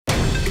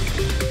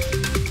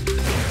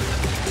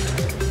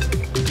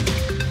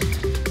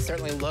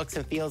looks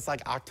and feels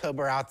like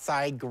October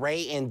outside.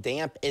 Gray and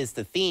damp is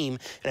the theme.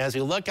 And as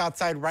we look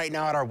outside right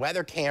now at our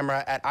weather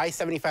camera at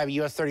I-75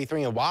 US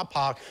 33 in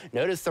Wapak,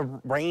 notice the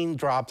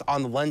raindrops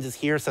on the lenses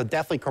here, so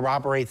definitely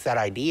corroborates that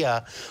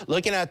idea.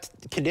 Looking at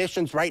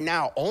conditions right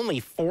now, only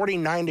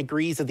 49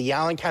 degrees at the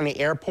Allen County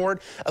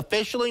Airport.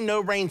 Officially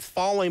no rain's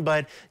falling,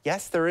 but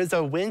yes, there is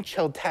a wind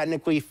chill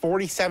technically.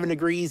 47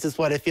 degrees is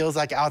what it feels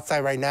like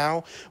outside right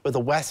now with a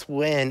west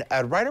wind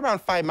at right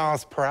around 5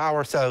 miles per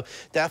hour. So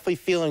definitely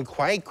feeling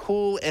quite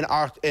cool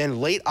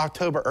in late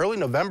October, early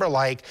November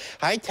like.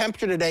 High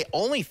temperature today,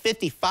 only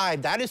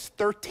 55. That is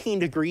 13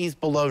 degrees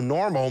below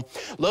normal.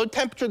 Low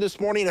temperature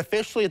this morning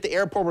officially at the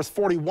airport was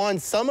 41.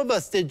 Some of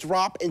us did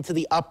drop into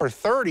the upper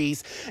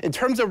 30s. In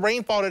terms of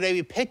rainfall today,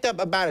 we picked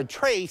up about a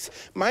trace.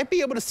 Might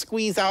be able to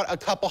squeeze out a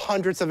couple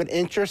hundredths of an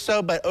inch or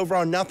so, but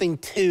overall nothing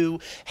too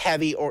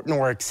heavy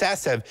nor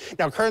excessive.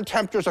 Now, current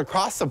temperatures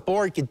across the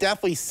board, you can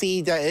definitely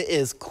see that it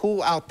is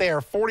cool out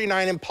there.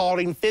 49 in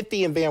Paulding,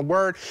 50 in Van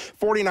Wert,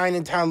 49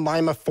 in Town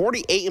Lima,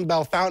 48 in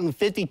Bellefontaine,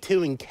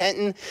 52 in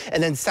Kenton.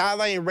 And then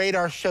satellite and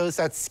radar shows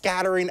that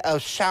scattering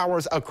of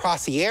showers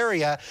across the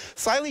area.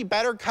 Slightly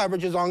better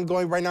coverage is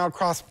ongoing right now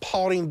across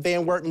Paulding,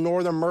 Van Wert,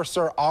 Northern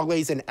Mercer,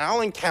 Auglaize, and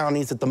Allen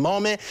counties at the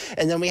moment.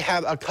 And then we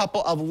have a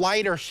couple of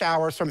lighter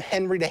showers from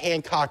Henry to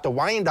Hancock to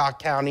Wyandotte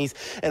counties.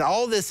 And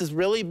all of this has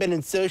really been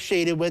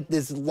associated with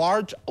this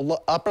large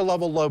upper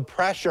level low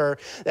pressure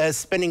that is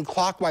spinning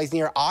clockwise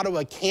near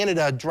Ottawa,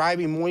 Canada,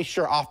 driving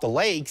moisture off the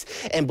lakes.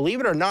 And believe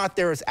it or not,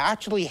 there is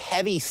actually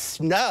heavy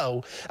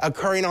snow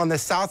occurring on the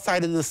south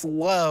side of this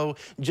low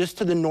just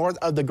to the north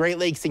of the Great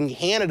Lakes in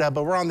Canada,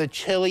 but we're on the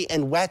chilly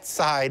and wet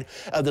side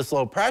of this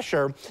low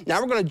pressure.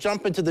 Now we're going to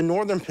jump into the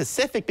northern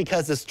Pacific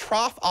because this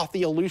trough off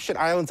the Aleutian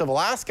Islands of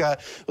Alaska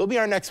will be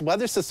our next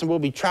weather system we'll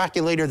be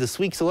tracking later this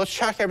week. So let's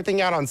check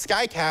everything out on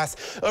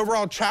SkyCast.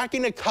 Overall,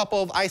 tracking a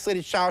couple of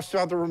isolated showers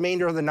throughout the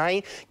remainder of the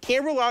night.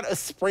 Can't rule out a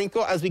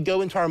sprinkle as we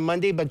go into our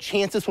Monday, but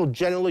chances will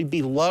generally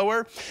be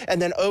lower.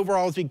 And then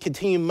overall, as we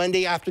continue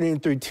Monday afternoon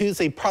through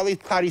Tuesday, partly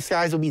cloudy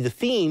skies will be the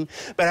theme.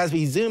 But as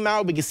we zoom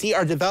out, we can see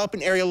our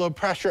developing area low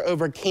pressure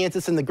over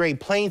Kansas and the Great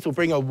Plains will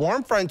bring a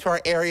warm front to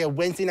our area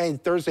Wednesday night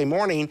and Thursday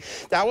morning.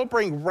 That will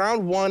bring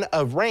round one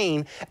of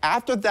rain.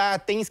 After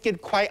that, things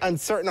get quite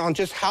uncertain on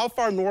just how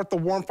far north the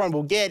warm front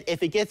will get.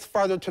 If it gets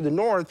farther to the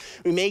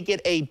north, we may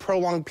get a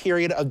prolonged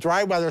period of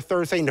dry weather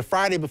Thursday into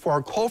Friday before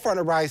our cold front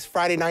arrives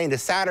Friday night into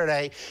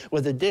Saturday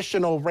with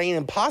additional rain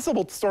and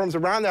possible storms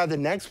around that. The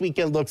next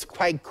weekend looks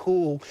quite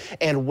cool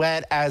and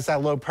wet as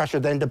that low pressure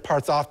then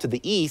departs off to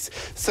the east.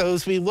 So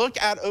as we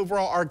look at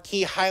overall our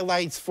key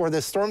highlights for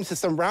the storm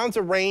system, rounds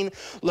of rain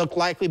look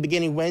likely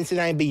beginning Wednesday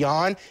night and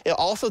beyond. It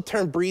also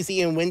turned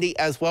breezy and windy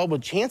as well,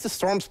 with chance of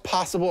storms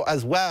possible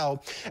as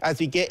well as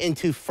we get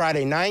into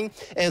Friday night.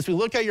 And as we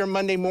look at your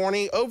Monday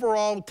morning,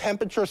 overall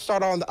temperatures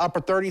start on the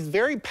upper 30s.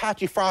 Very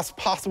patchy frost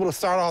possible to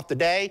start off the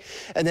day.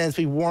 And then as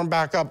we warm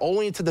back up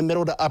only into the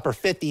middle to upper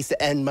 50s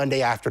to end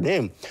Monday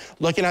afternoon.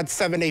 Looking at the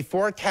 7-day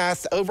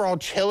forecast, overall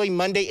chilly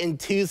Monday and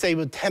Tuesday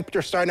with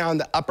temperatures starting out in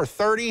the upper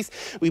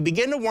 30s. We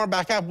begin to warm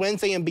back up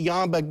Wednesday and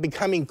beyond, but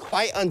becoming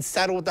quite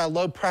unsettled with that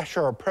low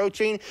pressure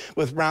approaching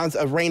with rounds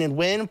of rain and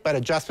wind, but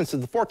adjustments to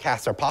the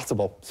forecast are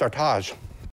possible. Sartaj.